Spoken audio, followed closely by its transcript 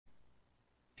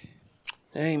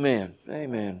Amen.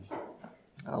 Amen.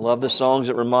 I love the songs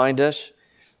that remind us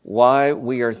why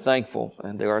we are thankful.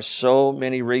 And there are so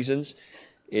many reasons.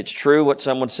 It's true what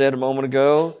someone said a moment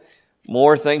ago.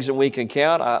 More things than we can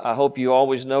count. I hope you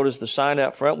always notice the sign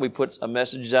out front. We put a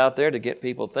message out there to get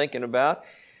people thinking about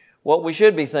what we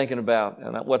should be thinking about.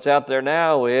 And what's out there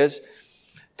now is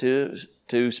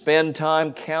to spend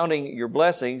time counting your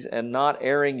blessings and not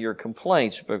airing your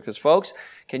complaints. Because folks,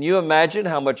 can you imagine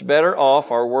how much better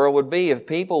off our world would be if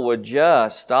people would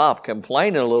just stop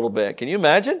complaining a little bit? Can you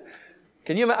imagine?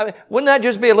 Wouldn't that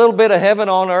just be a little bit of heaven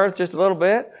on earth, just a little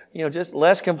bit? Just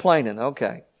less complaining.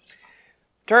 Okay.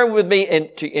 Turn with me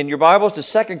in your Bibles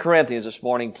to 2 Corinthians this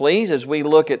morning, please, as we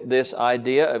look at this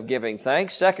idea of giving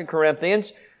thanks. 2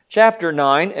 Corinthians chapter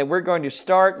 9, and we're going to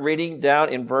start reading down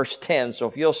in verse 10. So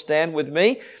if you'll stand with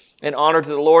me in honor to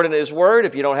the Lord and His Word.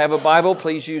 If you don't have a Bible,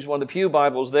 please use one of the pew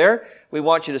Bibles there. We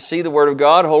want you to see the Word of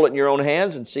God, hold it in your own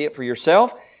hands, and see it for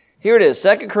yourself. Here it is,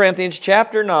 2 Corinthians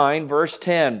chapter 9, verse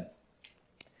 10.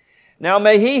 Now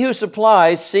may He who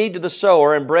supplies seed to the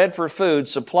sower and bread for food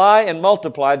supply and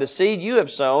multiply the seed you have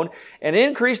sown and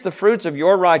increase the fruits of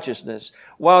your righteousness,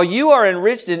 while you are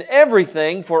enriched in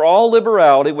everything for all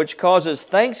liberality, which causes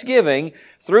thanksgiving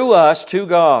through us to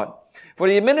God. For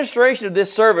the administration of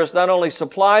this service not only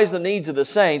supplies the needs of the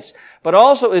saints, but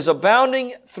also is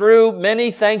abounding through many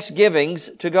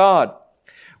thanksgivings to God.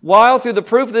 While through the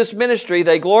proof of this ministry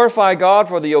they glorify God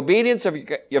for the obedience of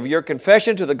your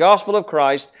confession to the gospel of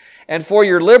Christ and for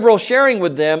your liberal sharing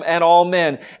with them and all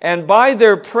men, and by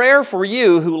their prayer for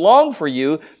you who long for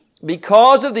you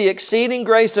because of the exceeding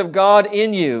grace of God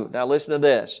in you. Now listen to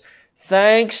this.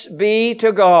 Thanks be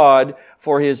to God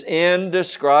for His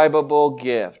indescribable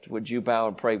gift. Would you bow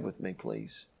and pray with me,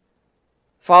 please?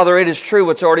 Father, it is true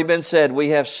what's already been said. We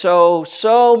have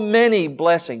so many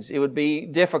blessings. It would be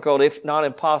difficult, if not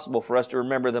impossible, for us to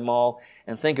remember them all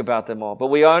and think about them all. But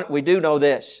we do know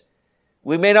this.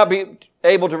 We may not be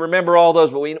able to remember all those,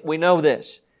 but we know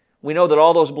this. We know that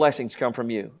all those blessings come from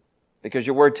you, because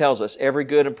your word tells us every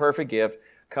good and perfect gift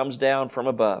comes down from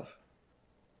above.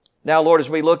 Now, Lord, as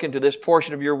we look into this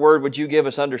portion of your word, would you give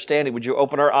us understanding? Would you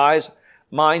open our eyes,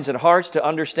 minds, and hearts to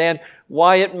understand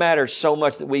why it matters so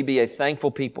much that we be a thankful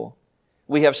people?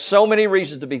 We have so many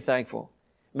reasons to be thankful.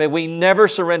 May we never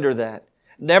surrender that.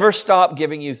 Never stop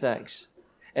giving you thanks.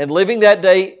 And living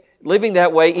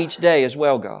that way each day as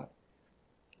well, God.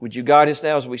 Would you guide us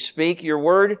now as we speak your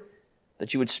word,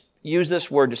 that you would use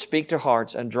this word to speak to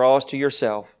hearts and draw us to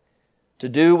yourself, to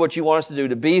do what you want us to do,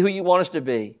 to be who you want us to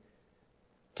be,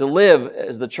 to live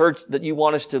as the church that you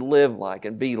want us to live like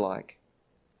and be like.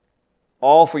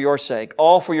 All for your sake,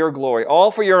 all for your glory,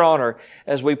 all for your honor,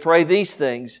 as we pray these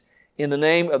things in the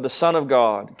name of the Son of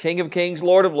God, King of kings,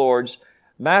 Lord of lords,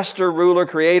 Master, ruler,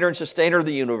 creator, and sustainer of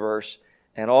the universe.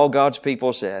 And all God's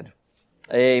people said,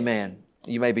 amen.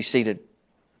 You may be seated.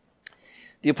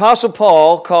 The Apostle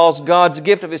Paul calls God's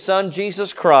gift of His Son,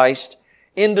 Jesus Christ,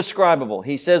 indescribable.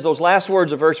 He says those last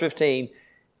words of verse 15,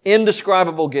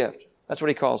 indescribable gift. That's what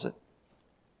he calls it.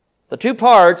 The two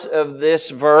parts of this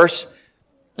verse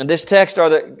and this text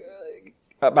are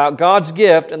about God's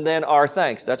gift and then our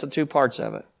thanks. That's the two parts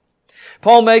of it.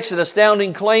 Paul makes an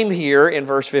astounding claim here in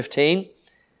verse 15.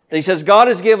 He says God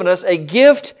has given us a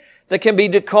gift that can be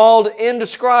called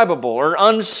indescribable or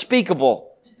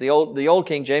unspeakable. The old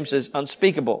King James says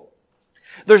unspeakable.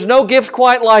 There's no gift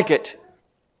quite like it.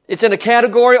 It's in a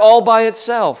category all by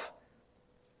itself.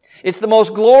 It's the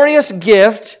most glorious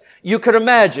gift you could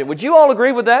imagine. Would you all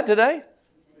agree with that today?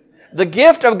 The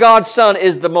gift of God's Son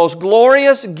is the most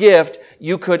glorious gift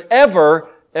you could ever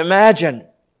imagine.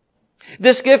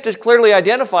 This gift is clearly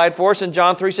identified for us in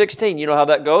John 3:16. You know how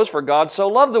that goes. For God so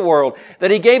loved the world that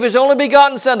He gave His only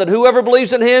begotten Son, that whoever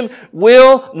believes in Him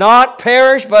will not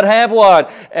perish but have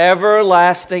what?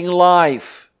 Everlasting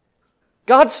life.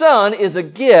 God's Son is a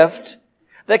gift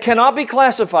that cannot be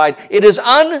classified. It is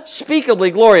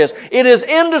unspeakably glorious. It is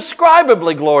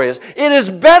indescribably glorious. It is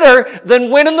better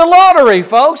than winning the lottery,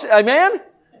 folks. Amen?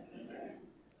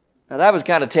 Now that was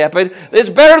kind of tepid. It's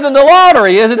better than the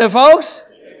lottery, isn't it, folks?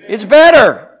 It's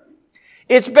better.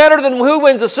 It's better than who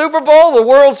wins the Super Bowl, the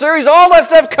World Series, all that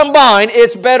stuff combined.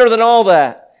 It's better than all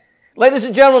that. Ladies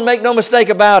and gentlemen, make no mistake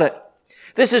about it.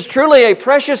 This is truly a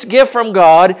precious gift from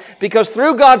God, because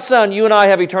through God's Son, you and I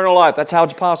have eternal life. That's how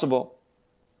it's possible.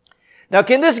 Now,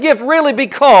 can this gift really be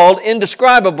called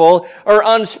indescribable or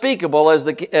unspeakable, as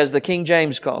the King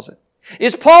James calls it?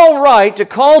 Is Paul right to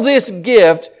call this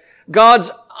gift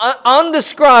God's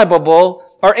undescribable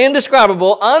or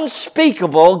indescribable,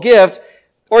 unspeakable gift,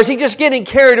 or is he just getting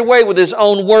carried away with his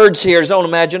own words here, his own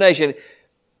imagination?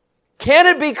 Can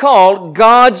it be called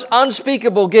God's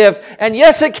unspeakable gift? And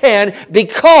yes, it can,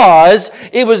 because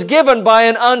it was given by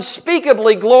an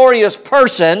unspeakably glorious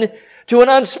person to an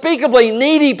unspeakably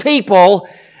needy people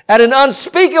at an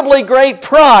unspeakably great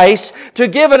price to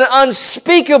give an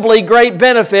unspeakably great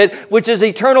benefit, which is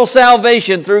eternal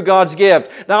salvation through God's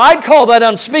gift. Now, I'd call that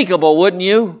unspeakable, wouldn't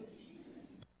you?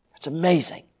 That's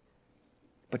amazing.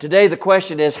 But today the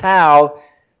question is, how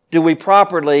do we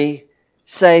properly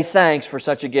say thanks for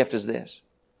such a gift as this?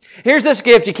 Here's this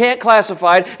gift. You can't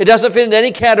classify it. It doesn't fit into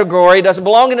any category. It doesn't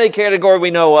belong in any category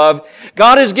we know of.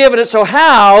 God has given it. So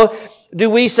how do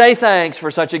we say thanks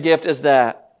for such a gift as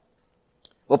that?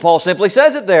 Well, Paul simply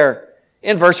says it there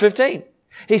in verse 15.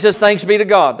 He says, thanks be to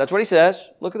God. That's what he says.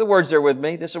 Look at the words there with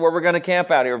me. This is where we're going to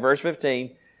camp out here, verse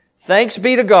 15. Thanks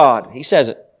be to God. He says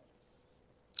it.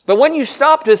 But when you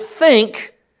stop to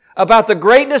think about the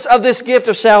greatness of this gift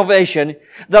of salvation,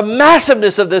 the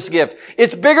massiveness of this gift,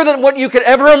 it's bigger than what you could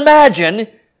ever imagine,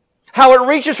 how it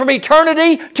reaches from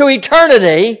eternity to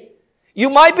eternity, you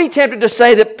might be tempted to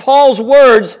say that Paul's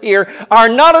words here are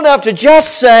not enough to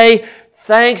just say,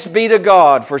 thanks be to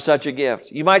God for such a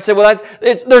gift. You might say, well,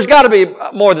 there's got to be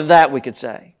more than that we could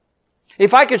say.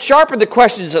 If I could sharpen the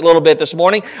questions a little bit this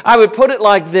morning, I would put it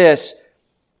like this.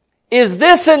 Is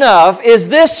this enough? Is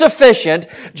this sufficient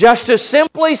just to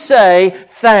simply say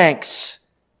thanks,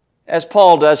 as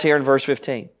Paul does here in verse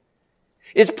 15?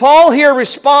 Is Paul here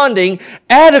responding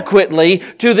adequately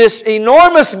to this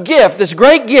enormous gift, this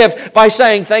great gift, by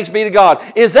saying thanks be to God?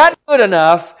 Is that good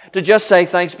enough to just say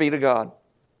thanks be to God?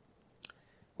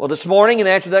 Well, this morning, in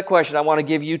answer to that question, I want to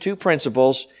give you two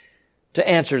principles to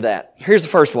answer that. Here's the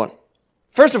first one.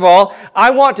 First of all,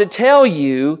 I want to tell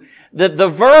you that the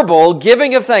verbal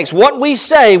giving of thanks, what we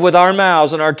say with our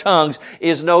mouths and our tongues,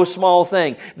 is no small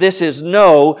thing. This is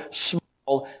no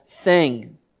small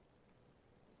thing.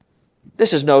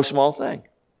 This is no small thing.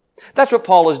 That's what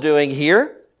Paul is doing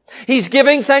here. He's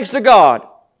giving thanks to God.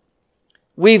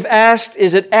 We've asked,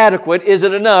 is it adequate? Is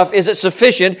it enough? Is it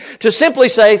sufficient to simply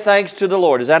say thanks to the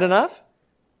Lord? Is that enough?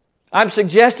 I'm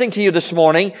suggesting to you this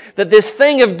morning that this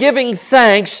thing of giving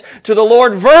thanks to the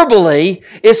Lord verbally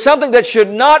is something that should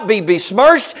not be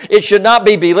besmirched. It should not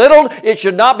be belittled. It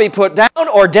should not be put down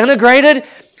or denigrated.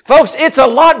 Folks, it's a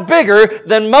lot bigger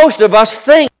than most of us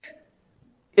think.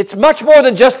 It's much more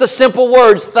than just the simple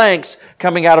words, thanks,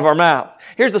 coming out of our mouth.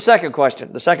 Here's the second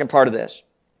question, the second part of this.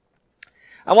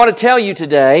 I want to tell you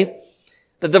today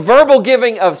that the verbal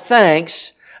giving of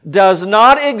thanks does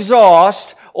not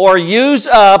exhaust or use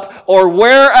up or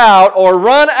wear out or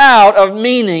run out of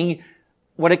meaning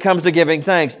when it comes to giving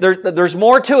thanks. There's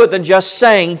more to it than just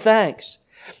saying thanks.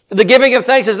 The giving of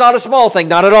thanks is not a small thing,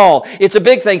 not at all. It's a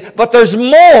big thing. But there's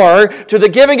more to the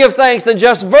giving of thanks than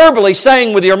just verbally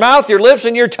saying with your mouth, your lips,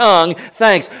 and your tongue,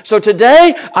 thanks. So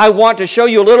today, I want to show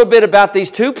you a little bit about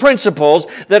these two principles.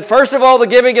 That first of all, the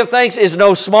giving of thanks is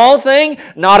no small thing,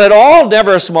 not at all,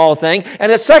 never a small thing.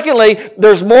 And that secondly,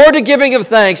 there's more to giving of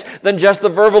thanks than just the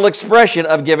verbal expression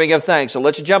of giving of thanks. So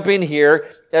let's jump in here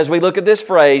as we look at this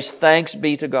phrase, thanks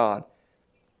be to God.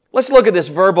 Let's look at this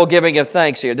verbal giving of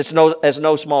thanks here. This is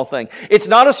no small thing. It's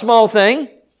not a small thing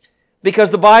because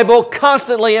the Bible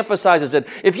constantly emphasizes it.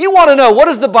 If you want to know what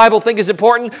does the Bible think is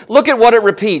important, look at what it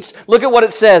repeats. Look at what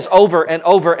it says over and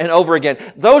over and over again.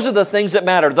 Those are the things that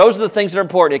matter. Those are the things that are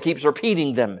important. It keeps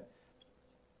repeating them.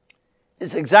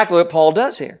 It's exactly what Paul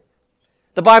does here.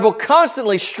 The Bible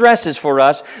constantly stresses for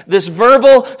us this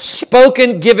verbal,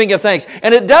 spoken giving of thanks.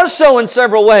 And it does so in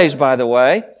several ways, by the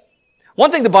way.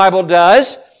 One thing the Bible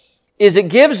does is it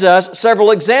gives us several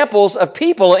examples of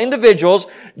people, individuals,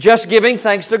 just giving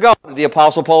thanks to God. The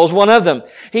Apostle Paul is one of them.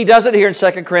 He does it here in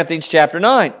 2 Corinthians chapter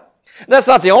 9. That's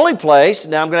not the only place.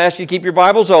 Now I'm going to ask you to keep your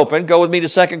Bibles open. Go with me to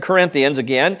 2 Corinthians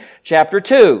again, chapter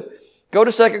 2. Go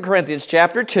to 2 Corinthians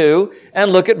chapter 2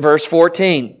 and look at verse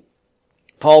 14.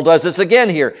 Paul does this again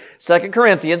here. 2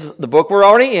 Corinthians, the book we're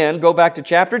already in, go back to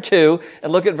chapter 2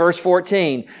 and look at verse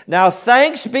 14. Now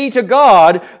thanks be to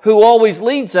God who always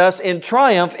leads us in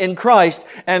triumph in Christ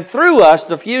and through us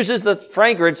diffuses the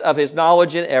fragrance of His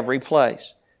knowledge in every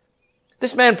place.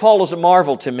 This man Paul is a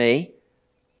marvel to me.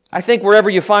 I think wherever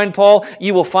you find Paul,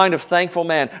 you will find a thankful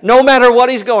man, no matter what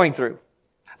he's going through.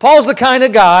 Paul's the kind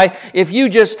of guy, if you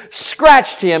just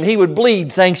scratched him, he would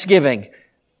bleed thanksgiving.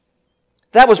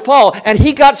 That was Paul, and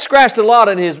he got scratched a lot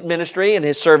in his ministry and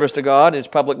his service to God, his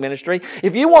public ministry.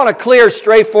 If you want a clear,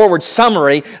 straightforward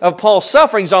summary of Paul's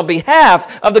sufferings on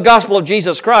behalf of the gospel of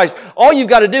Jesus Christ, all you've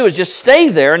got to do is just stay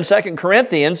there in 2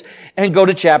 Corinthians and go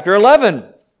to chapter 11.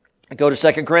 Go to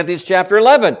 2 Corinthians chapter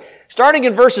 11. Starting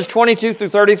in verses 22 through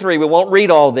 33, we won't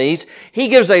read all these. He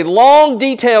gives a long,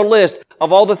 detailed list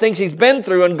of all the things he's been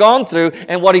through and gone through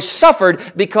and what he suffered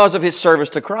because of his service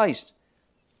to Christ.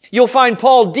 You'll find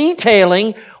Paul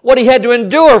detailing what he had to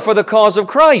endure for the cause of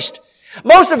Christ.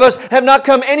 Most of us have not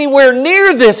come anywhere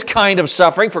near this kind of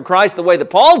suffering for Christ the way that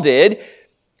Paul did.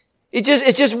 You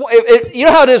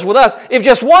know how it is with us. If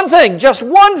just one thing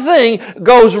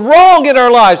goes wrong in our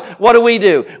lives, what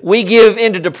do? We give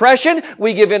into depression,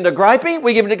 we give into griping,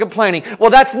 we give into complaining. Well,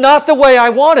 that's not the way I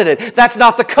wanted it. That's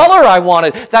not the color I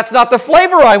wanted. That's not the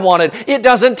flavor I wanted. It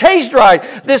doesn't taste right.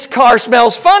 This car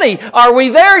smells funny. Are we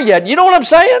there yet? You know what I'm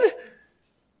saying?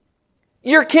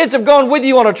 Your kids have gone with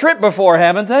you on a trip before,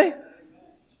 haven't they?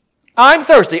 I'm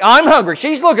thirsty. I'm hungry.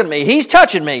 She's looking at me. He's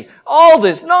touching me. All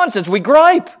this nonsense. We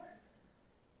gripe.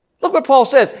 Look what Paul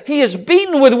says. He is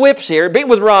beaten with whips here, beaten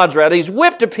with rods rather. He's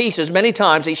whipped to pieces many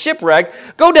times. He's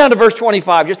shipwrecked. Go down to verse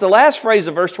 25, just the last phrase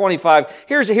of verse 25.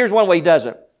 Here's one way he does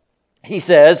it. He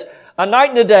says, a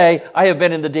night and a day I have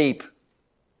been in the deep.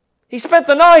 He spent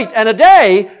the night and a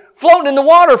day floating in the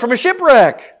water from a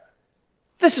shipwreck.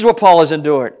 This is what Paul has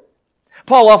endured.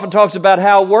 Paul often talks about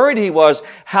how worried he was,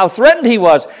 how threatened he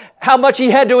was, how much he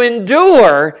had to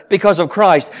endure because of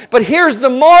Christ. But here's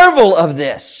the marvel of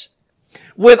this.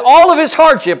 With all of his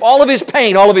hardship, all of his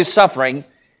pain, all of his suffering,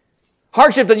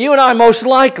 hardship that you and I most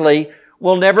likely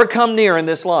will never come near in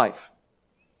this life.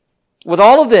 With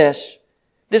all of this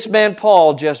man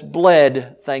Paul just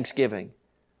bled thanksgiving.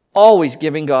 Always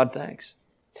giving God thanks.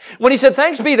 When he said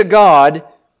thanks be to God,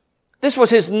 this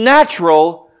was his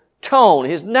natural tone,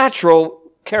 his natural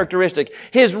characteristic,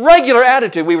 his regular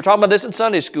attitude. We were talking about this in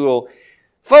Sunday school.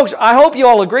 Folks, I hope you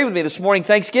all agree with me this morning.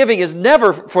 Thanksgiving is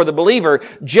never for the believer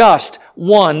just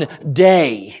one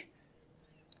day.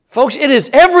 Folks, it is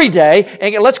every day.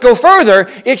 And let's go further.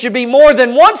 It should be more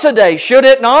than once a day, should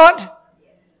it not?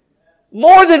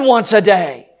 More than once a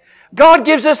day. God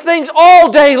gives us things all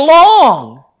day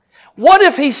long. What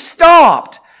if He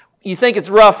stopped? You think it's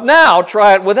rough now,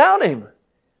 try it without Him.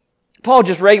 Paul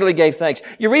just regularly gave thanks.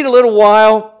 You read a little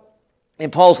while in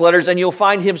Paul's letters and you'll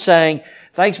find him saying,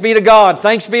 thanks be to God,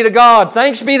 thanks be to God,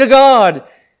 thanks be to God.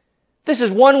 This is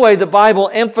one way the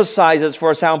Bible emphasizes for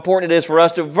us how important it is for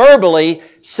us to verbally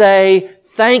say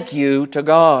thank you to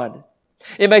God.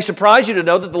 It may surprise you to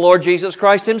know that the Lord Jesus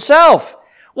Christ Himself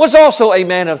was also a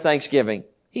man of thanksgiving.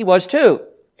 He was too.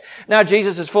 Now,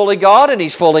 Jesus is fully God and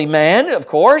He's fully man, of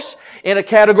course, in a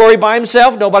category by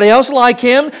Himself, nobody else like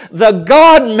Him. The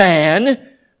God-man,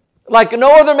 like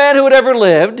no other man who had ever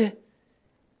lived,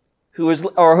 who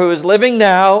is living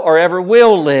now or ever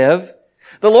will live.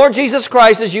 The Lord Jesus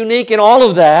Christ is unique in all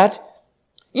of that.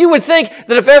 You would think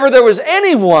that if ever there was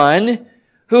anyone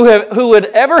who would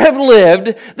ever have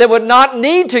lived that would not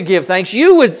need to give thanks,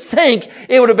 you would think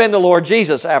it would have been the Lord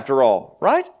Jesus after all,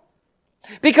 right?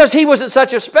 Because He was in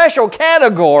such a special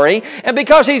category, and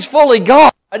because He's fully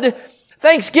God,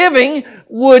 thanksgiving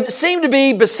would seem to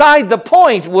be beside the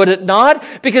point, would it not?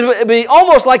 Because it would be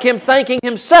almost like Him thanking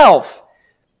Himself.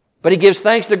 But He gives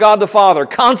thanks to God the Father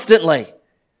constantly.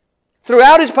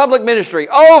 Throughout His public ministry,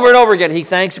 over and over again, He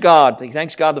thanks God. He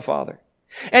thanks God the Father.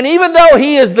 And even though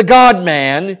He is the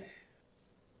God-man,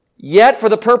 yet for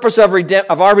the purpose of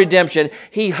our redemption,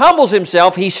 He humbles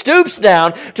Himself, He stoops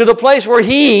down to the place where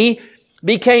He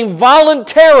became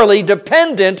voluntarily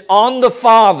dependent on the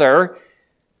Father.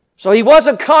 So He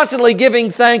wasn't constantly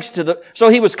giving thanks to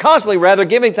He was constantly rather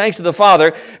giving thanks to the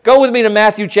Father. Go with me to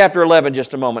Matthew chapter 11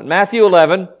 just a moment. Matthew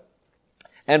 11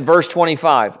 and verse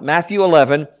 25. Matthew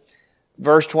 11,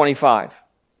 verse 25.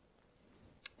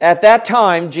 At that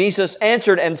time, Jesus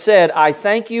answered and said, I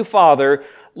thank you, Father,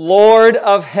 Lord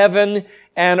of heaven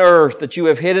and earth, that you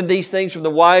have hidden these things from the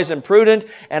wise and prudent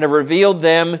and have revealed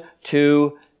them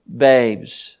to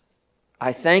babes.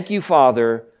 I thank you,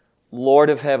 Father,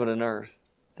 Lord of heaven and earth.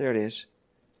 There it is.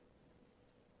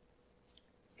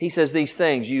 He says these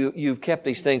things, you've kept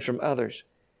these things from others.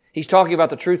 He's talking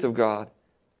about the truth of God.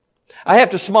 I have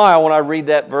to smile when I read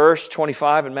that verse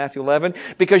 25 in Matthew 11,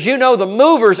 because you know the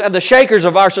movers and the shakers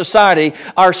of our society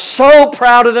are so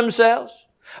proud of themselves.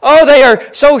 Oh, they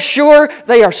are so sure,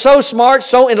 they are so smart,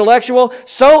 so intellectual,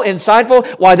 so insightful.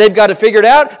 Why, they've got it figured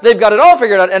out. They've got it all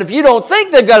figured out. And if you don't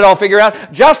think they've got it all figured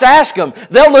out, just ask them.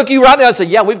 They'll look you right there and say,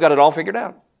 yeah, we've got it all figured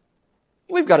out.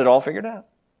 We've got it all figured out.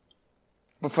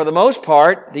 But for the most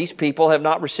part, these people have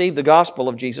not received the gospel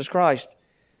of Jesus Christ.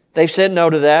 They've said no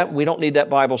to that. We don't need that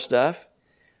Bible stuff.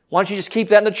 Why don't you just keep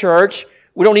that in the church?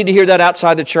 We don't need to hear that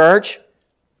outside the church.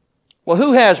 Well,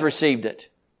 who has received it?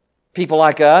 People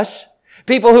like us.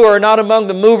 People who are not among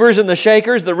the movers and the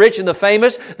shakers, the rich and the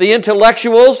famous, the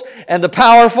intellectuals and the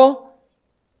powerful.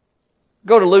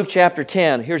 Go to Luke chapter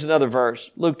 10. Here's another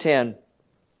verse. Luke 10.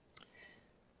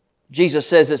 Jesus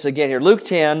says this again here. Luke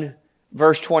 10,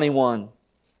 verse 21.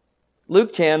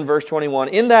 Luke 10, verse 21.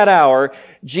 In that hour,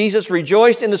 Jesus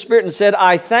rejoiced in the Spirit and said,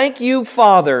 I thank you,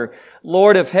 Father,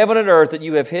 Lord of heaven and earth, that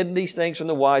you have hidden these things from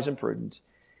the wise and prudent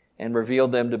and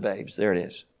revealed them to babes. There it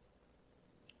is.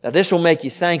 Now this will make you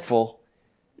thankful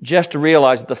just to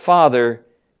realize that the Father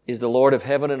is the Lord of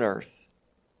heaven and earth.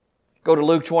 Go to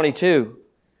Luke 22.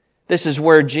 This is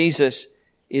where Jesus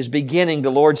is beginning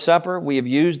the Lord's Supper. We have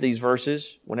used these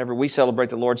verses whenever we celebrate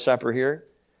the Lord's Supper here.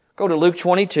 Go to Luke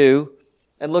 22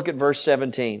 and look at verse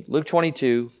 17. Luke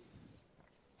 22,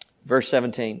 verse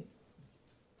 17.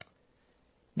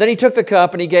 Then he took the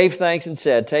cup and he gave thanks and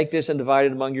said, take this and divide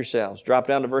it among yourselves. Drop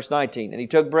down to verse 19. And he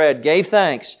took bread, gave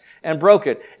thanks, and broke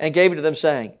it, and gave it to them,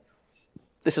 saying,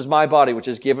 this is my body which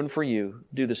is given for you.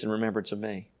 Do this in remembrance of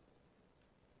me.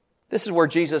 This is where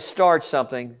Jesus starts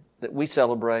something that we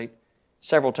celebrate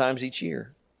several times each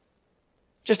year.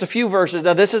 Just a few verses.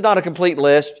 Now, this is not a complete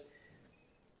list.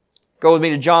 Go with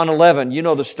me to John 11. You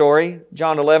know the story.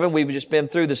 John 11, we've just been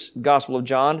through this Gospel of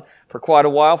John for quite a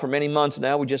while, for many months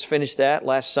now. We just finished that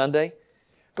last Sunday.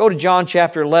 Go to John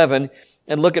chapter 11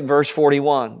 and look at verse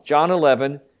 41. John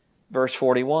 11, verse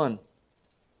 41.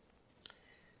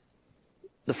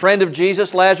 The friend of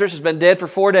Jesus, Lazarus, has been dead for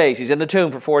 4 days. He's in the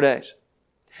tomb for 4 days.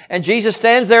 And Jesus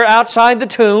stands there outside the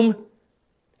tomb,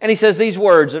 and he says these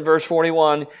words in verse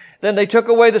 41. Then they took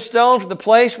away the stone from the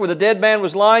place where the dead man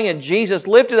was lying, and Jesus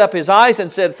lifted up his eyes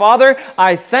and said, Father,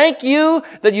 I thank you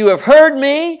that you have heard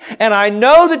me, and I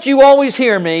know that you always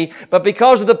hear me, but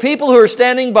because of the people who are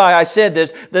standing by, I said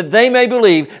this, that they may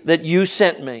believe that you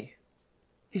sent me.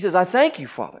 He says, I thank you,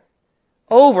 Father.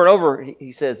 Over and over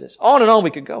he says this. On and on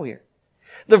we could go here.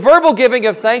 The verbal giving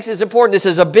of thanks is important. This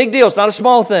is a big deal. It's not a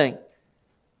small thing.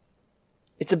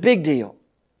 It's a big deal.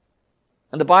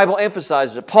 And the Bible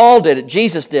emphasizes it. Paul did it.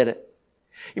 Jesus did it.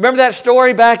 You remember that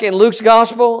story back in Luke's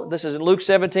Gospel? This is in Luke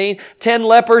 17. 10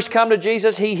 lepers come to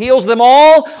Jesus. He heals them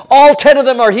all. All 10 of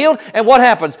them are healed. And what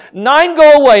happens? 9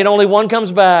 go away and only 1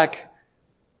 comes back.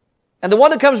 And the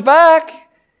one that comes back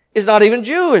is not even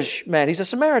Jewish, man. He's a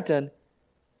Samaritan.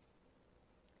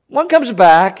 One comes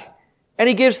back and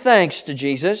he gives thanks to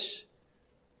Jesus.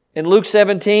 In Luke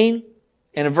 17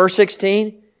 and in verse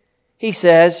 16, he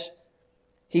says,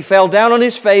 he fell down on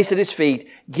his face at his feet,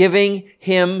 giving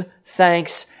him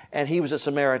thanks, and he was a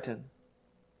Samaritan.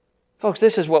 Folks,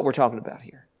 this is what we're talking about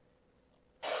here.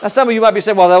 Now, some of you might be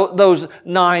saying, well, those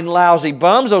 9 lousy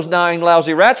bums, those 9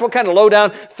 lousy rats, what kind of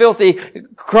low-down, filthy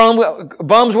crumb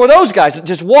bums were those guys that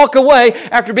just walk away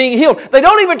after being healed? They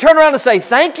don't even turn around and say,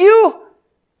 thank you?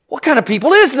 What kind of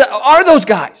people are those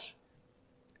guys?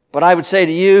 But I would say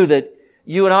to you that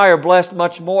you and I are blessed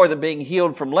much more than being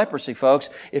healed from leprosy, folks.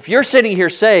 If you're sitting here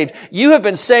saved, you have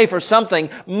been saved from something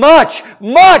much,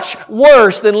 much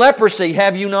worse than leprosy,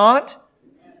 have you not?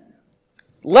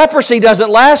 Leprosy doesn't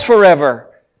last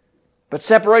forever, but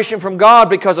separation from God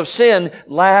because of sin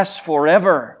lasts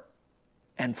forever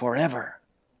and forever.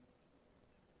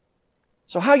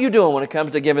 So how are you doing when it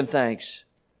comes to giving thanks?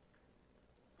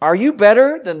 Are you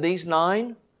better than these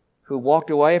 9 who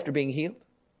walked away after being healed?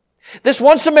 This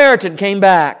one Samaritan came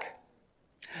back,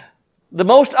 the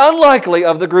most unlikely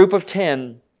of the group of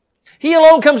 10. He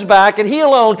alone comes back and he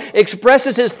alone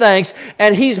expresses his thanks,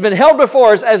 and he's been held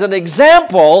before us as an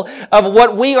example of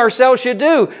what we ourselves should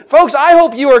do. Folks, I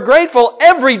hope you are grateful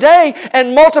every day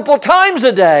and multiple times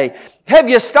a day. Have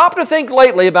you stopped to think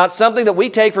lately about something that we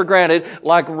take for granted,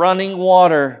 like running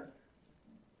water?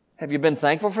 Have you been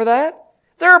thankful for that?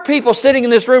 There are people sitting in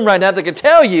this room right now that can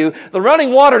tell you the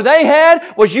running water they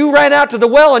had was you ran out to the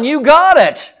well and you got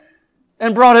it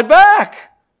and brought it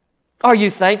back. Are you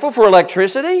thankful for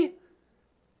electricity?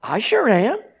 I sure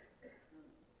am.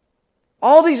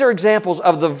 All these are examples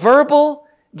of the verbal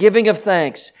giving of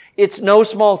thanks. It's no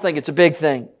small thing. It's a big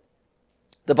thing.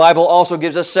 The Bible also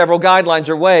gives us several guidelines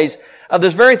or ways of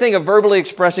this very thing of verbally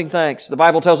expressing thanks. The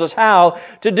Bible tells us how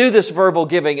to do this verbal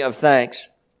giving of thanks.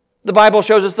 The Bible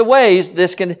shows us the ways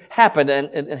this can happen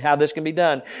and how this can be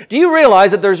done. Do you realize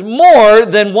that there's more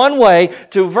than one way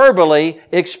to verbally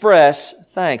express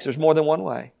thanks? There's more than one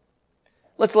way.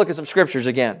 Let's look at some scriptures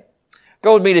again.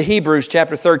 Go with me to Hebrews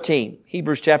chapter 13.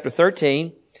 Hebrews chapter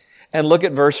 13 and look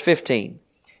at verse 15.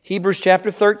 Hebrews chapter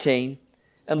 13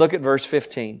 and look at verse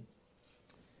 15.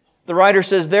 The writer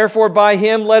says, therefore by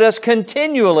him let us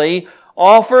continually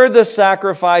offer the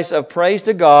sacrifice of praise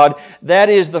to God, that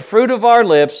is the fruit of our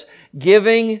lips,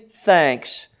 giving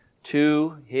thanks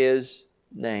to His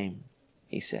name,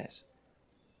 he says.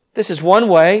 This is one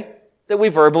way that we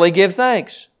verbally give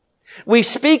thanks. We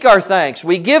speak our thanks.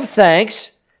 We give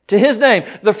thanks to His name,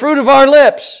 the fruit of our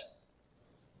lips.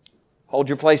 Hold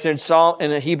your place in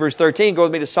Hebrews 13. Go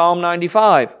with me to Psalm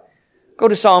 95. Go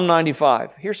to Psalm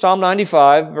 95. Here's Psalm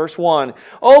 95, verse 1.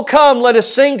 Oh, come, let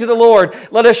us sing to the Lord.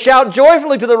 Let us shout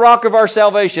joyfully to the rock of our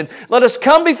salvation. Let us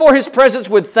come before His presence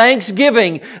with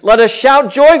thanksgiving. Let us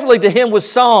shout joyfully to Him with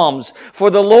psalms.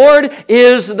 For the Lord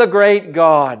is the great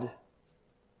God.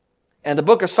 And the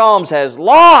book of Psalms has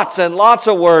lots and lots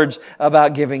of words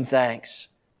about giving thanks.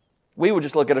 We will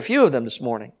just look at a few of them this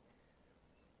morning.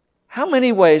 How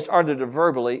many ways are there to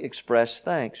verbally express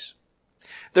thanks?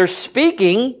 There's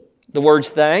speaking the words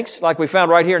thanks, like we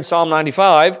found right here in Psalm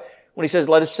 95, when he says,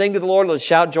 let us sing to the Lord, let us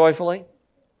shout joyfully.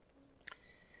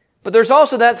 But there's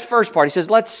also that first part. He says,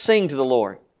 let's sing to the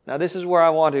Lord. Now this is where I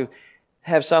want to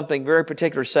have something very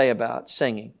particular to say about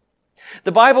singing.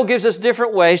 The Bible gives us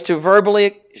different ways to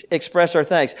verbally express our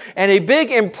thanks. And a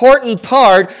big important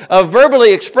part of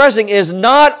verbally expressing is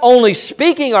not only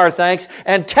speaking our thanks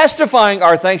and testifying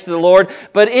our thanks to the Lord,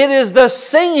 but it is the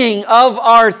singing of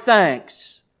our thanks.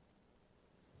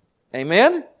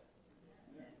 Amen?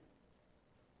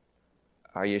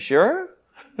 Are you sure?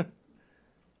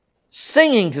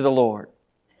 Singing to the Lord.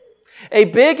 A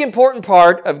big important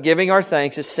part of giving our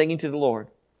thanks is singing to the Lord.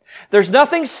 There's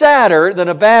nothing sadder than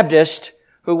a Baptist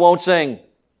who won't sing.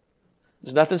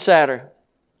 There's nothing sadder.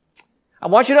 I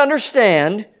want you to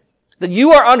understand that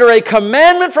you are under a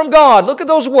commandment from God. Look at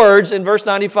those words in verse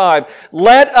 95.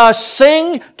 Let us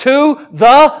sing to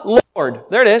the Lord.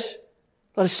 There it is.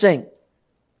 Let us sing.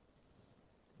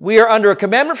 We are under a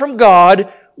commandment from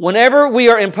God whenever we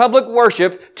are in public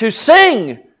worship to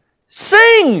sing.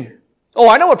 Sing! Oh,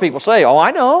 I know what people say. Oh, I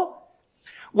know.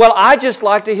 Well, I just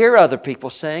like to hear other people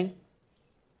sing.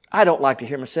 I don't like to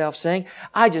hear myself sing.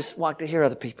 I just like to hear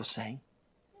other people sing.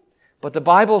 But the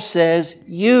Bible says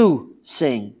you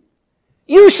sing.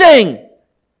 You sing!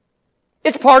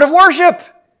 It's part of worship.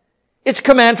 It's a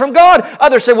command from God.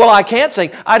 Others say, well, I can't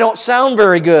sing. I don't sound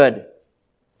very good.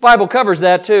 The Bible covers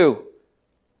that too.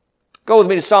 Go with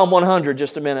me to Psalm 100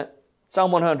 just a minute.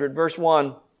 Psalm 100, verse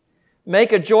 1.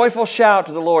 Make a joyful shout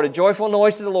to the Lord, a joyful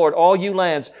noise to the Lord, all you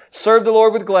lands. Serve the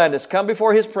Lord with gladness. Come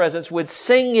before His presence with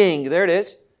singing. There it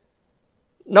is.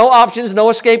 No options, no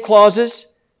escape clauses.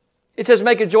 It says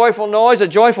make a joyful noise, a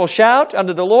joyful shout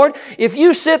unto the Lord. If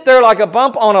you sit there like a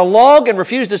bump on a log and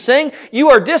refuse to sing, you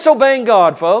are disobeying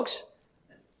God, folks.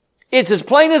 It's as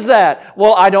plain as that.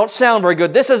 Well, I don't sound very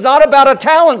good. This is not about a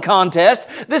talent contest.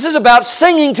 This is about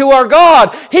singing to our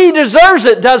God. He deserves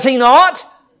it, does He not?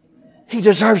 He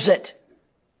deserves it.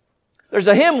 There's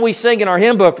a hymn we sing in our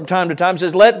hymn book from time to time. It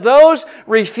says, let those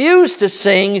refuse to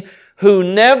sing who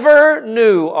never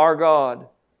knew our God.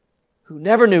 Who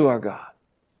never knew our God.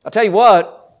 I'll tell you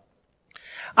what,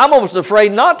 I'm almost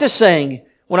afraid not to sing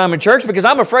when I'm in church because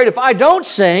I'm afraid if I don't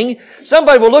sing,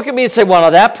 somebody will look at me and say,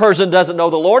 well, that person doesn't know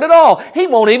the Lord at all. He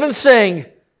won't even sing.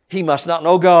 He must not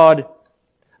know God.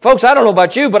 Folks, I don't know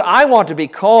about you, but I want to be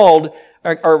called,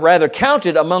 or rather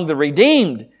counted among the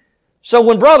redeemed. So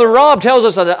when Brother Rob tells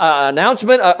us an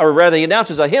announcement, or rather he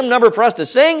announces a hymn number for us to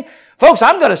sing, folks,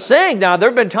 I'm going to sing. Now, there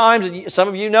have been times, and some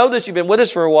of you know this, you've been with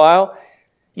us for a while,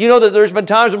 you know that there's been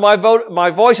times when my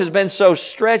voice has been so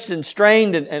stretched and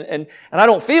strained and I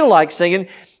don't feel like singing.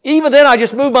 Even then, I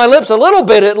just move my lips a little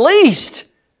bit at least.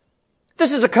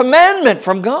 This is a commandment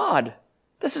from God.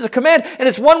 This is a command, and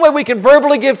it's one way we can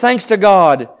verbally give thanks to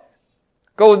God.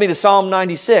 Go with me to Psalm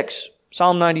 96.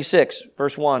 Psalm 96,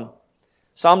 verse 1.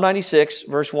 Psalm 96,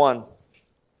 verse 1.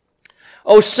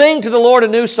 Oh, sing to the Lord a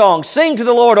new song. Sing to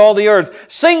the Lord, all the earth.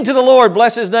 Sing to the Lord,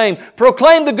 bless His name.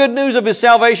 Proclaim the good news of His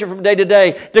salvation from day to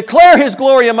day. Declare His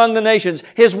glory among the nations,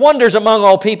 His wonders among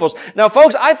all peoples. Now,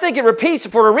 folks, I think it repeats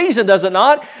for a reason, does it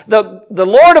not? The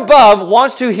Lord above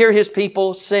wants to hear His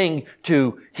people sing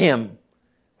to Him.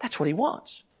 That's what He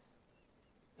wants.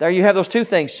 There you have those two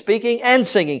things, speaking and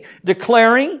singing.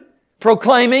 Declaring,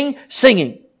 proclaiming,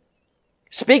 singing.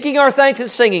 Speaking our thanks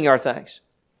and singing our thanks.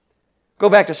 Go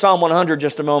back to Psalm 100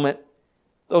 just a moment.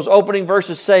 Those opening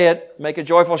verses say it. Make a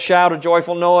joyful shout, a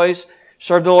joyful noise.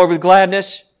 Serve the Lord with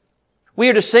gladness. We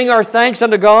are to sing our thanks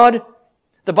unto God.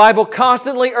 The Bible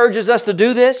constantly urges us to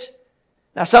do this.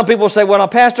 Now some people say, well, now,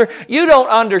 Pastor, you don't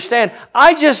understand.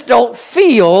 I just don't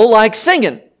feel like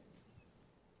singing.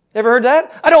 Ever heard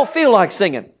that? I don't feel like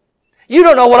singing. You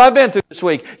don't know what I've been through this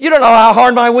week. You don't know how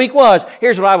hard my week was.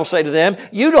 Here's what I will say to them.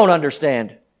 You don't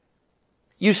understand.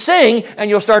 You sing and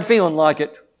you'll start feeling like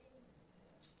it.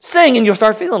 Sing and you'll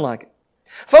start feeling like it.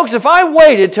 Folks, if I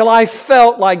waited till I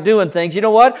felt like doing things, you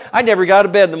know what? I never got out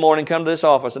of bed in the morning and come to this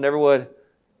office. I never would.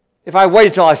 If I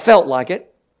waited till I felt like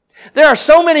it. There are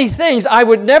so many things I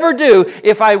would never do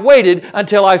if I waited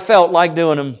until I felt like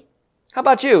doing them. How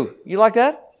about you? You like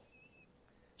that?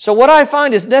 So what I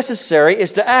find is necessary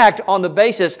is to act on the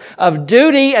basis of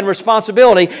duty and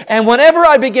responsibility. And whenever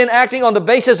I begin acting on the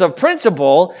basis of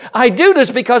principle, I do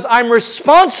this because I'm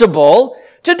responsible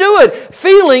to do it.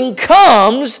 Feeling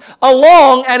comes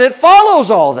along and it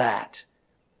follows all that.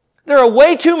 There are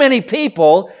way too many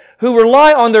people who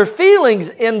rely on their feelings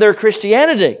in their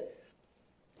Christianity.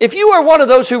 If you are one of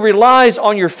those who relies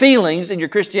on your feelings in your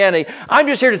Christianity, I'm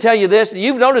just here to tell you this.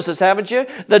 You've noticed this, haven't you?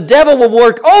 The devil will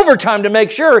work overtime to make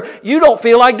sure you don't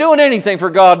feel like doing anything for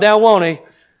God now, won't he?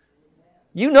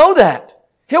 You know that.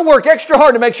 He'll work extra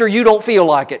hard to make sure you don't feel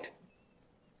like it.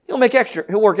 He'll work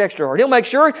extra hard. He'll make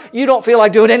sure you don't feel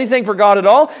like doing anything for God at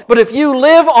all. But if you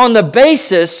live on the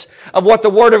basis of what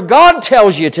the Word of God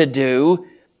tells you to do,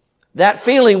 that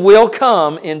feeling will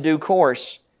come in due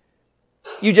course.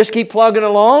 You just keep plugging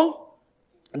along.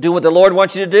 Do what the Lord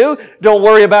wants you to do. Don't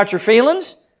worry about your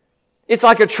feelings. It's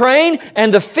like a train,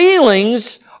 and the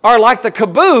feelings are like the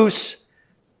caboose,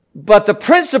 but the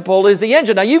principle is the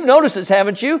engine. Now, you've noticed this,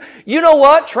 haven't you? You know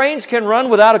what? Trains can run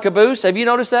without a caboose. Have you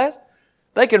noticed that?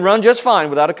 They can run just fine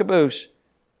without a caboose.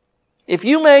 If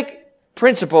you make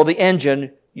principle the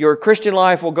engine, your Christian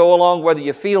life will go along whether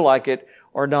you feel like it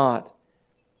or not.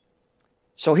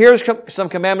 So here's some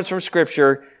commandments from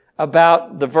Scripture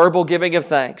about the verbal giving of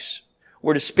thanks.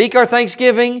 We're to speak our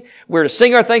thanksgiving. We're to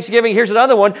sing our thanksgiving. Here's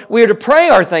another one. We are to pray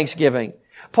our thanksgiving.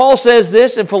 Paul says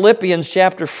this in Philippians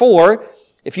chapter 4.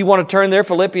 If you want to turn there,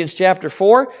 Philippians chapter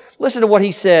 4, listen to what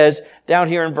he says down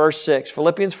here in verse 6.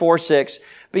 Philippians 4:6.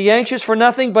 Be anxious for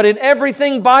nothing, but in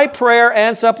everything by prayer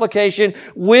and supplication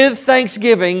with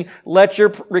thanksgiving, let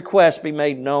your requests be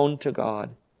made known to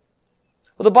God.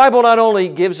 Well, the Bible not only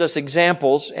gives us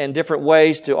examples and different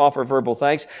ways to offer verbal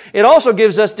thanks, it also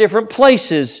gives us different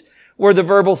places where the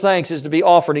verbal thanks is to be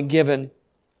offered and given.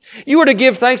 You are to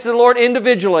give thanks to the Lord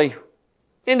individually.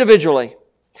 Individually.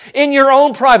 In your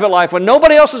own private life, when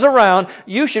nobody else is around,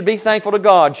 you should be thankful to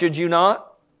God, should you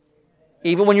not?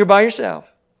 Even when you're by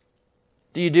yourself.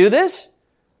 Do you do this?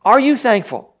 Are you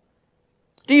thankful?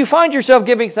 Do you find yourself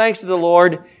giving thanks to the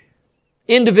Lord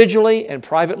individually and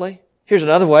privately? Here's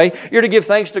another way. You're to give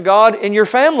thanks to God in your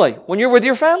family, when you're with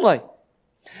your family.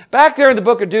 Back there in the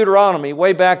book of Deuteronomy,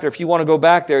 way back there, if you want to go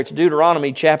back there, it's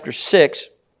Deuteronomy chapter 6.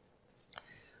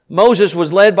 Moses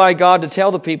was led by God to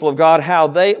tell the people of God how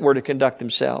they were to conduct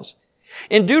themselves.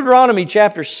 In Deuteronomy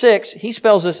chapter 6, he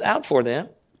spells this out for them.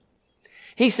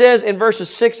 He says in verses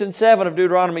 6 and 7 of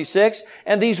Deuteronomy 6,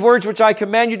 and these words which I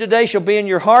command you today shall be in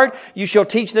your heart. You shall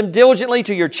teach them diligently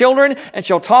to your children and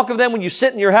shall talk of them when you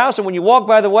sit in your house and when you walk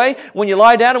by the way, when you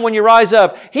lie down and when you rise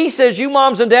up. He says you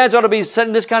moms and dads ought to be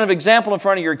setting this kind of example in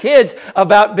front of your kids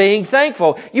about being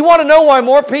thankful. You want to know why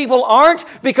more people aren't?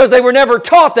 Because they were never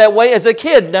taught that way as a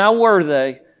kid. Now were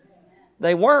they?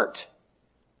 They weren't.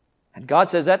 And God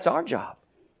says that's our job.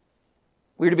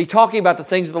 We're to be talking about the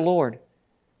things of the Lord.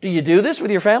 Do you do this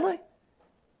with your family?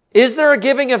 Is there a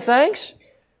giving of thanks?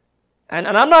 And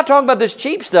I'm not talking about this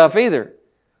cheap stuff either.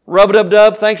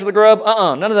 Rub-a-dub-dub, thanks for the grub.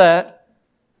 None of that.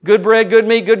 Good bread, good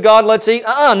meat, good God, let's eat.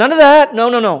 None of that.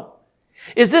 No.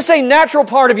 Is this a natural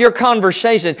part of your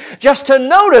conversation? Just to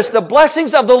notice the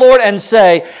blessings of the Lord and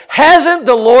say, hasn't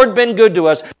the Lord been good to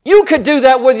us? You could do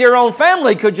that with your own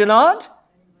family, could you not?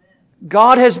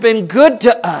 God has been good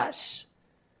to us.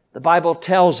 The Bible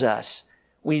tells us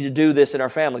we need to do this in our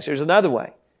families. There's another way.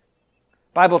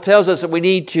 The Bible tells us that we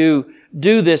need to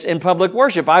do this in public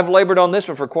worship. I've labored on this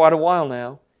one for quite a while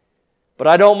now, but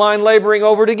I don't mind laboring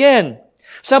over it again.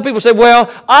 Some people say, well,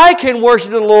 I can worship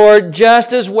the Lord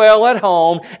just as well at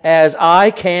home as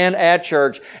I can at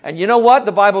church. And you know what?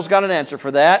 The Bible's got an answer for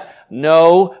that.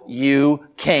 No, you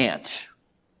can't.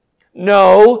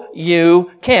 No,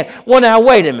 you can't. Well, now,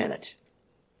 wait a minute.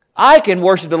 I can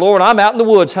worship the Lord when I'm out in the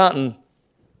woods hunting.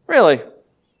 Really?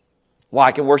 Well,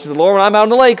 I can worship the Lord when I'm out on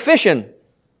the lake fishing.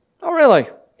 Oh, really?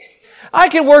 I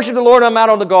can worship the Lord when I'm out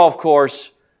on the golf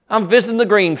course. I'm visiting the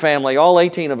Green family, all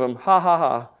 18 of them. Ha, ha,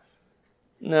 ha.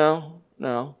 No.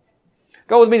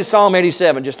 Go with me to Psalm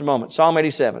 87 just a moment. Psalm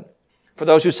 87. For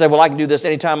those who say, well, I can do this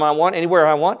anytime I want, anywhere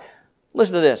I want.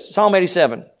 Listen to this. Psalm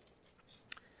 87.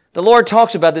 The Lord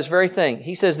talks about this very thing.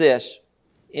 He says this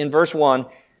in verse 1.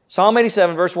 Psalm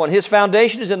 87, verse 1, His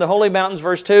foundation is in the holy mountains,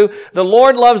 verse 2, the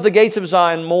Lord loves the gates of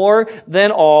Zion more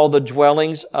than all the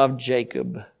dwellings of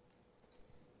Jacob.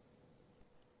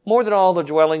 More than all the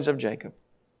dwellings of Jacob.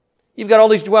 You've got all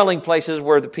these dwelling places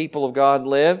where the people of God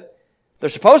live. They're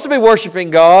supposed to be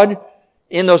worshiping God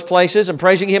in those places and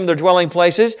praising Him in their dwelling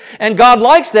places. And God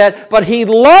likes that, but He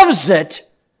loves it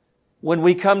when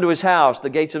we come to His house, the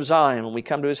gates of Zion. When we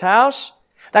come to His house,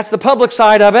 that's the public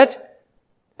side of it.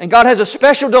 And God has a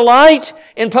special delight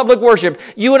in public worship.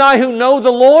 You and I who know the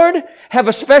Lord have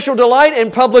a special delight in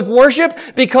public worship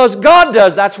because God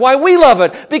does. That's why we love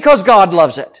it, because God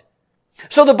loves it.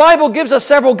 So the Bible gives us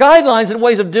several guidelines and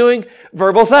ways of doing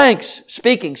verbal thanks,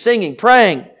 speaking, singing,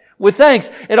 praying with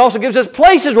thanks. It also gives us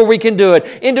places where we can do it,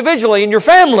 individually, in your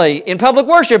family, in public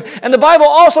worship. And the Bible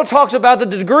also talks about the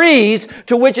degrees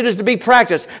to which it is to be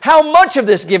practiced. How much of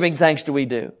this giving thanks do we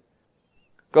do?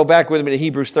 Go back with me to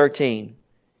Hebrews 13.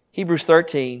 Hebrews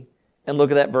 13, and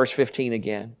look at that verse 15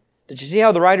 again. Did you see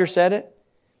how the writer said it?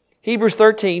 Hebrews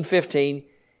 13, 15,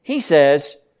 he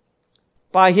says,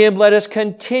 by Him let us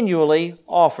continually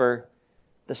offer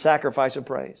the sacrifice of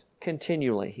praise.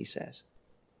 Continually, he says.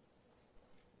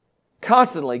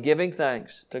 Constantly giving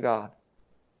thanks to God.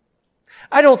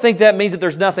 I don't think that means that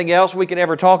there's nothing else we can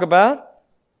ever talk about.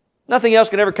 Nothing else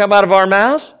can ever come out of our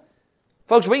mouths.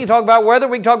 Folks, we can talk about weather,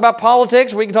 we can talk about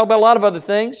politics, we can talk about a lot of other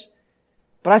things.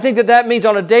 But I think that that means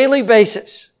on a daily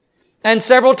basis and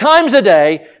several times a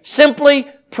day, simply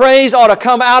praise ought to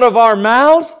come out of our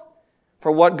mouth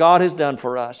for what God has done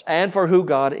for us and for who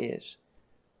God is.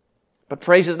 But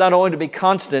praise is not only to be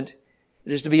constant,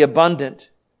 it is to be abundant.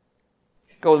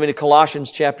 Go with me to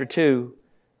Colossians chapter 2.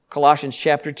 Colossians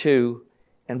chapter 2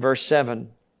 and verse 7.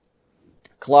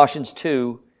 Colossians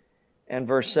 2 and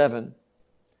verse 7.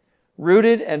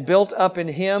 Rooted and built up in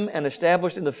Him and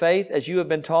established in the faith as you have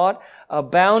been taught,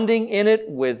 abounding in it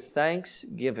with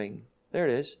thanksgiving. There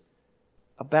it is.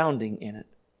 Abounding in it.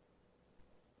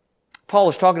 Paul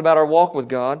is talking about our walk with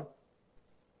God.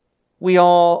 We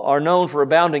all are known for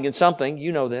abounding in something.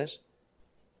 You know this.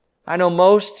 I know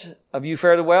most of you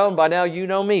fairly well, and by now you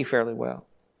know me fairly well.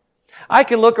 I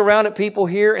can look around at people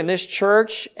here in this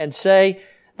church and say,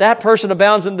 that person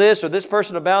abounds in this or this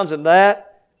person abounds in that.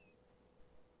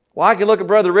 Well, I can look at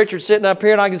Brother Richard sitting up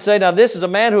here and I can say, now this is a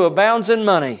man who abounds in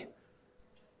money.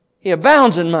 He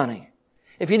abounds in money.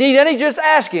 If you need any, just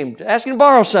ask him. Ask him to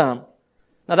borrow some.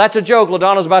 Now that's a joke.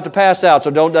 LaDonna's about to pass out, so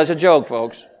that's a joke,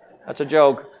 folks. That's a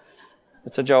joke.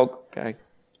 It's a joke, okay?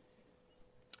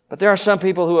 But there are some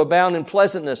people who abound in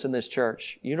pleasantness in this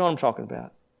church. You know what I'm talking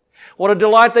about. What a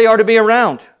delight they are to be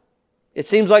around. It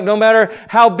seems like no matter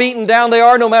how beaten down they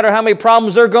are, no matter how many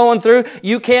problems they're going through,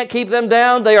 you can't keep them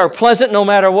down. They are pleasant no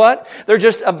matter what. They're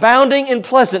just abounding in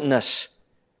pleasantness.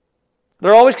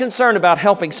 They're always concerned about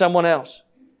helping someone else.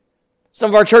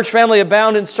 Some of our church family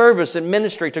abound in service and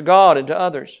ministry to God and to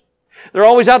others. They're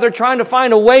always out there trying to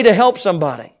find a way to help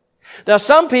somebody. Now,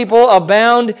 some people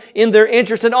abound in their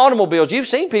interest in automobiles. You've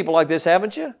seen people like this,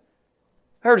 haven't you?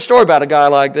 I heard a story about a guy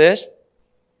like this.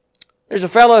 There's a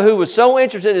fellow who was so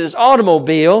interested in his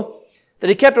automobile that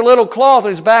he kept a little cloth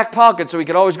in his back pocket so he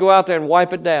could always go out there and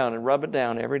wipe it down and rub it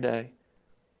down every day.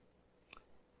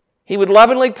 He would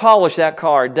lovingly polish that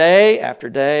car day after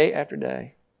day after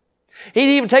day.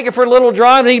 He'd even take it for a little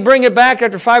drive and he'd bring it back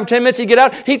after 5 or 10 minutes. He'd get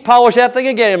out, he'd polish that thing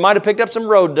again. It might have picked up some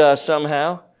road dust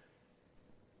somehow.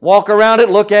 Walk around it,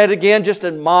 look at it again, just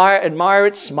admire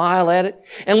it, smile at it.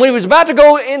 And when he was about to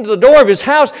go into the door of his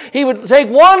house, he would take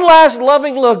one last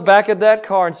loving look back at that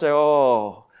car and say,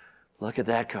 oh, look at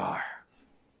that car.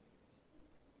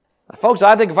 Now, folks,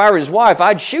 I think if I were his wife,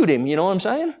 I'd shoot him, you know what I'm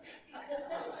saying?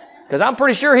 Because I'm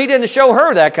pretty sure he didn't show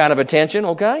her that kind of attention,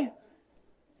 okay?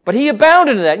 But he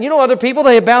abounded in that. And you know other people,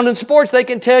 they abound in sports. They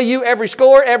can tell you every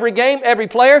score, every game, every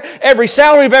player, every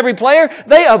salary of every player.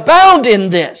 They abound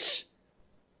in this.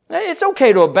 It's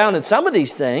okay to abound in some of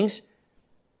these things.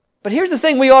 But here's the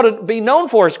thing we ought to be known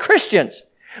for as Christians.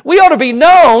 We ought to be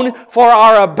known for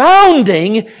our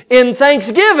abounding in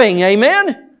thanksgiving.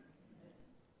 Amen?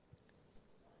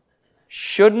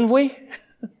 Shouldn't we?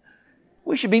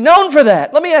 We should be known for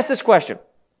that. Let me ask this question.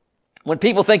 When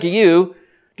people think of you,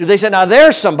 do they say, now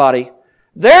there's somebody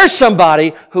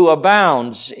who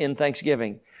abounds in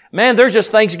thanksgiving. Man, there's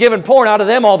just thanksgiving pouring out of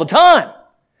them all the time.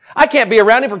 I can't be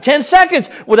around him for 10 seconds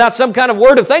without some kind of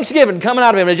word of thanksgiving coming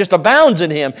out of him. It just abounds in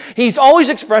him. He's always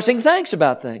expressing thanks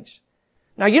about things.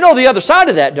 Now, you know the other side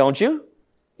of that, don't you?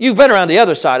 You've been around the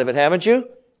other side of it, haven't you?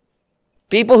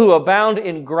 People who abound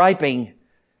in griping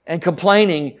and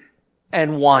complaining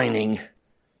and whining.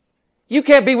 You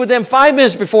can't be with them 5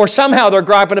 minutes before somehow they're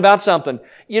griping about something.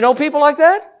 You know people like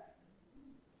that?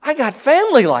 I got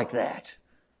family like that.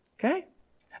 Okay?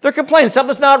 They're complaining.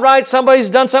 Something's not right. Somebody's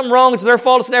done something wrong. It's their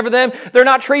fault. It's never them. They're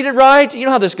not treated right. You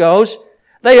know how this goes.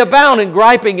 They abound in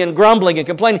griping and grumbling and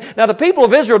complaining. Now, the people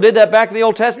of Israel did that back in the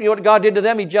Old Testament. You know what God did to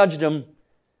them? He judged them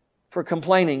for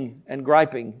complaining and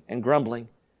griping and grumbling.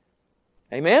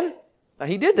 Amen? Now,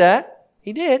 He did that.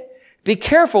 He did. Be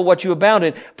careful what you abound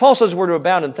in. Paul says we're to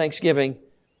abound in thanksgiving.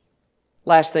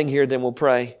 Last thing here, then we'll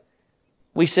pray.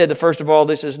 We said that first of all,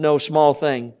 this is no small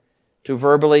thing to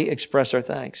verbally express our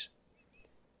thanks.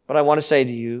 But I want to say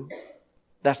to you,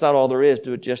 that's not all there is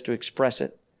to it, just to express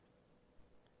it.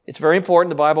 It's very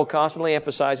important. The Bible constantly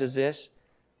emphasizes this.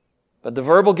 But the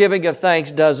verbal giving of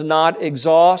thanks does not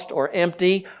exhaust or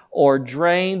empty or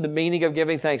drain the meaning of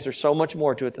giving thanks. There's so much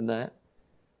more to it than that.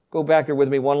 Go back there with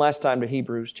me one last time to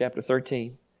Hebrews chapter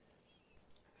 13.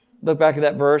 Look back at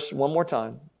that verse one more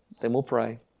time, then we'll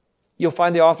pray. You'll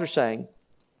find the author saying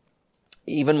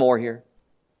even more here.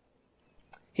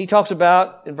 He talks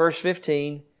about, in verse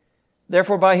 15,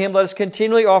 therefore by Him let us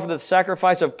continually offer the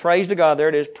sacrifice of praise to God. There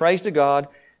it is, praise to God.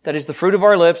 That is the fruit of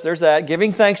our lips. There's that,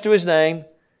 giving thanks to His name.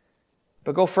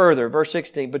 But go further, verse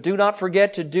 16. But do not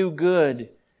forget to do good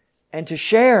and to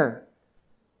share.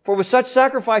 For with such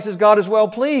sacrifices God is well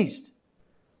pleased.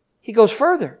 He goes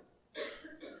further.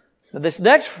 Now this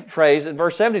next phrase in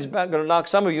verse 17 is about going to knock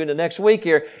some of you into next week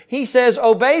here. He says,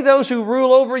 obey those who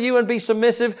rule over you and be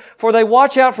submissive, for they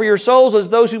watch out for your souls as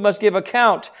those who must give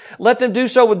account. Let them do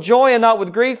so with joy and not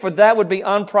with grief, for that would be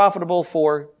unprofitable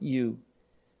for you.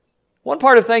 One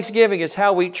part of Thanksgiving is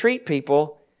how we treat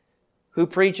people who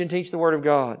preach and teach the Word of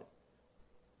God.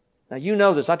 Now you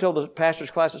know this. I told the pastor's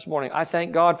class this morning, I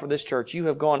thank God for this church. You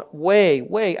have gone way,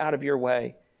 way out of your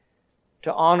way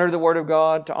to honor the Word of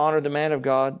God, to honor the man of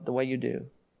God the way you do.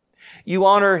 You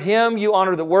honor him, you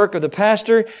honor the work of the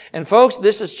pastor. And folks,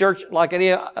 this is church unlike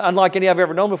any I've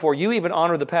ever known before. You even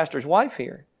honor the pastor's wife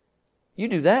here. You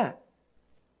do that.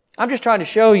 I'm just trying to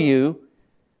show you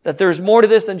that there's more to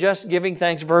this than just giving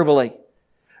thanks verbally.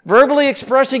 Verbally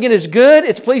expressing it is good.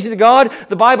 It's pleasing to God.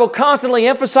 The Bible constantly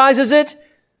emphasizes it.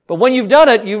 But when you've done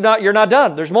it, you're not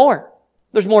done. There's more.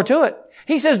 There's more to it.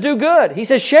 He says do good. He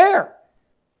says share.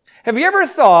 Have you ever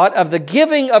thought of the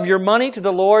giving of your money to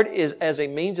the Lord as a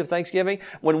means of thanksgiving?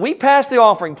 When we pass the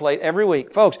offering plate every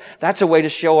week, folks, that's a way to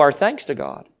show our thanks to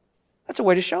God. That's a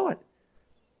way to show it.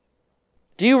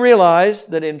 Do you realize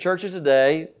that in churches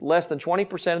today, less than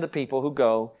 20% of the people who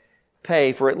go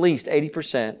pay for at least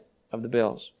 80% of the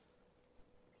bills?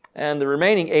 And the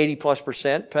remaining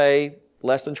 80+% pay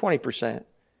less than 20%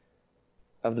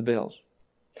 of the bills.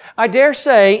 I dare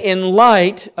say, in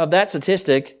light of that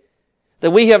statistic, that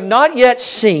we have not yet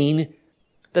seen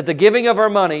that the giving of our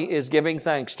money is giving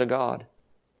thanks to God.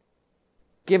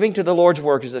 Giving to the Lord's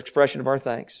work is an expression of our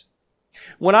thanks.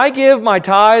 When I give my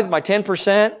tithe, my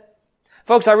 10%,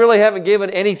 folks, I really haven't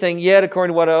given anything yet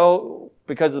according to what I owe,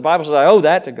 because the Bible says I owe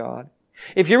that to God.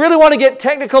 If you really want to get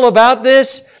technical about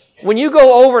this, when you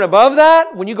go over and above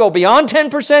that, when you go beyond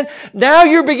 10%, now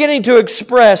you're beginning to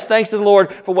express thanks to the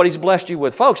Lord for what He's blessed you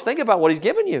with. Folks, think about what He's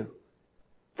given you.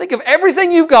 Think of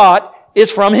everything you've got is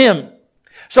from Him.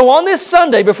 So on this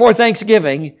Sunday before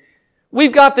Thanksgiving,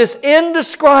 we've got this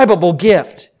indescribable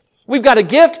gift. We've got a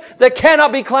gift that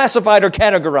cannot be classified or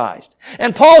categorized.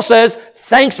 And Paul says,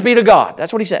 thanks be to God.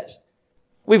 That's what he says.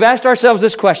 We've asked ourselves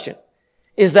this question.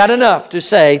 Is that enough to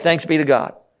say thanks be to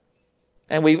God?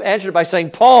 And we've answered it by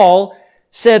saying Paul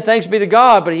said thanks be to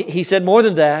God, but he said more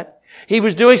than that. He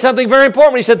was doing something very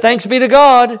important when he said thanks be to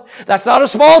God. That's not a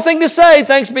small thing to say,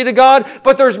 thanks be to God,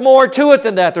 but there's more to it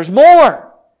than that. There's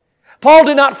more. Paul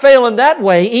did not fail in that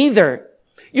way either.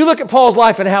 You look at Paul's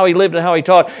life and how he lived and how he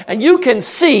taught, and you can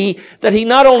see that he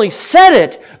not only said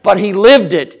it, but he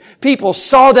lived it. People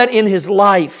saw that in his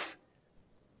life.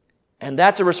 And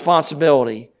that's a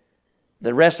responsibility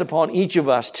that rests upon each of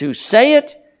us to say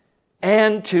it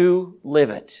and to live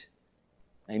it.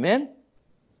 Amen?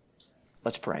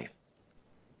 Let's pray.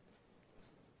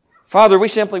 Father, we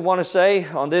simply want to say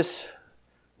on this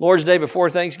Lord's Day before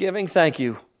Thanksgiving, thank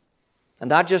you. And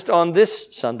not just on this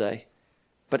Sunday,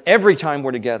 but every time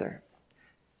we're together.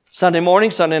 Sunday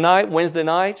morning, Sunday night, Wednesday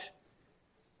night,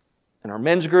 in our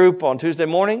men's group on Tuesday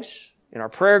mornings, in our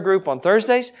prayer group on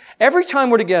Thursdays. Every time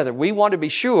we're together, we want to be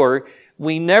sure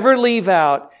we never leave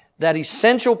out that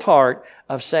essential part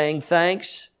of saying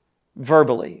thanks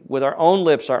verbally, with our own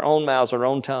lips, our own mouths, our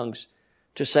own tongues,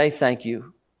 to say thank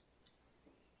you.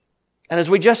 And as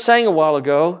we just sang a while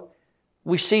ago,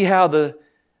 we see how the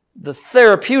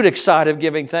therapeutic side of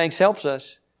giving thanks helps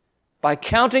us by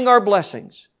counting our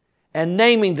blessings and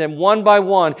naming them one by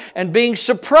one and being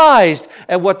surprised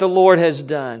at what the Lord has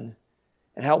done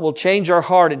and how it will change our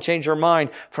heart and change our mind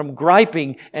from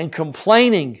griping and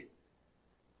complaining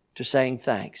to saying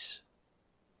thanks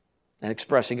and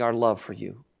expressing our love for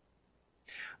you.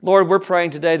 Lord, we're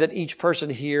praying today that each person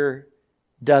here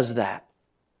does that.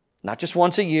 Not just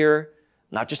once a year,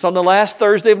 not just on the last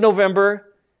Thursday of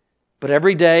November, but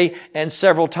every day and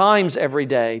several times every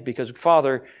day. Because,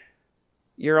 Father,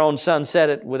 your own Son said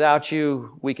it, without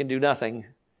you, we can do nothing.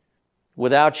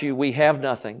 Without you, we have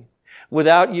nothing.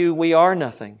 Without you, we are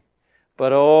nothing.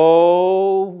 But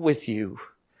oh, with you,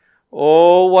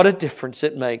 oh, what a difference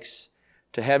it makes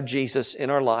to have Jesus in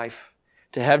our life,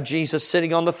 to have Jesus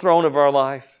sitting on the throne of our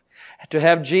life, to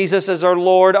have Jesus as our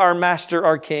Lord, our Master,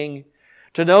 our King,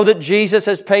 to know that Jesus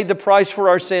has paid the price for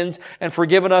our sins and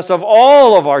forgiven us of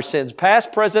all of our sins,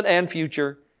 past, present, and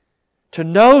future. To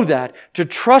know that, to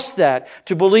trust that,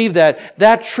 to believe that,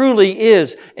 that truly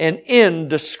is an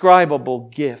indescribable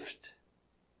gift.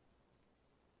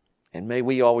 And may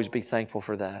we always be thankful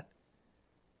for that.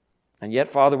 And yet,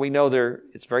 Father, we know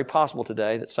it's very possible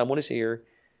today that someone is here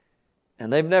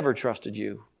and they've never trusted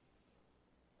you.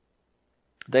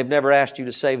 They've never asked you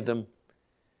to save them.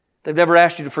 They've never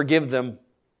asked you to forgive them.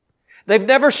 They've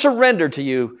never surrendered to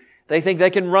you. They think they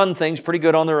can run things pretty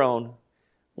good on their own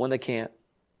when they can't.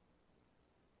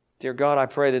 Dear God, I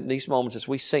pray that in these moments as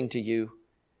we sing to you,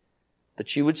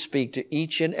 that you would speak to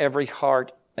each and every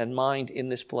heart and mind in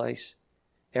this place.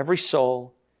 Every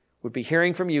soul would be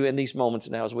hearing from you in these moments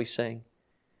now as we sing.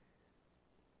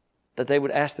 That they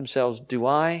would ask themselves, do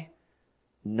I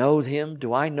know Him?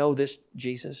 Do I know this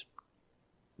Jesus?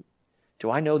 Do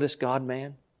I know this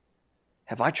God-man?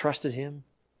 Have I trusted Him?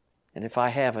 And if I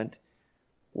haven't,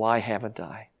 why haven't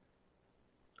I?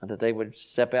 And that they would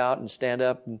step out and stand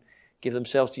up and give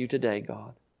themselves to you today,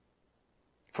 God.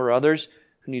 For others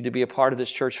who need to be a part of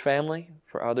this church family,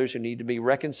 for others who need to be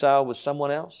reconciled with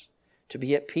someone else, to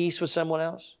be at peace with someone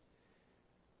else.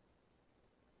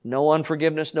 No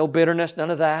unforgiveness, no bitterness, none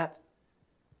of that,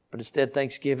 but instead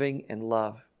thanksgiving and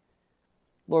love.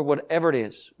 Lord, whatever it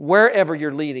is, wherever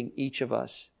you're leading each of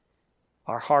us,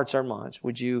 our hearts, our minds,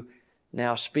 would you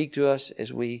now speak to us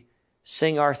as we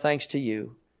sing our thanks to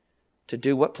you to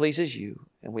do what pleases you.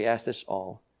 And we ask this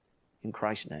all in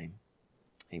Christ's name.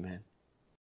 Amen.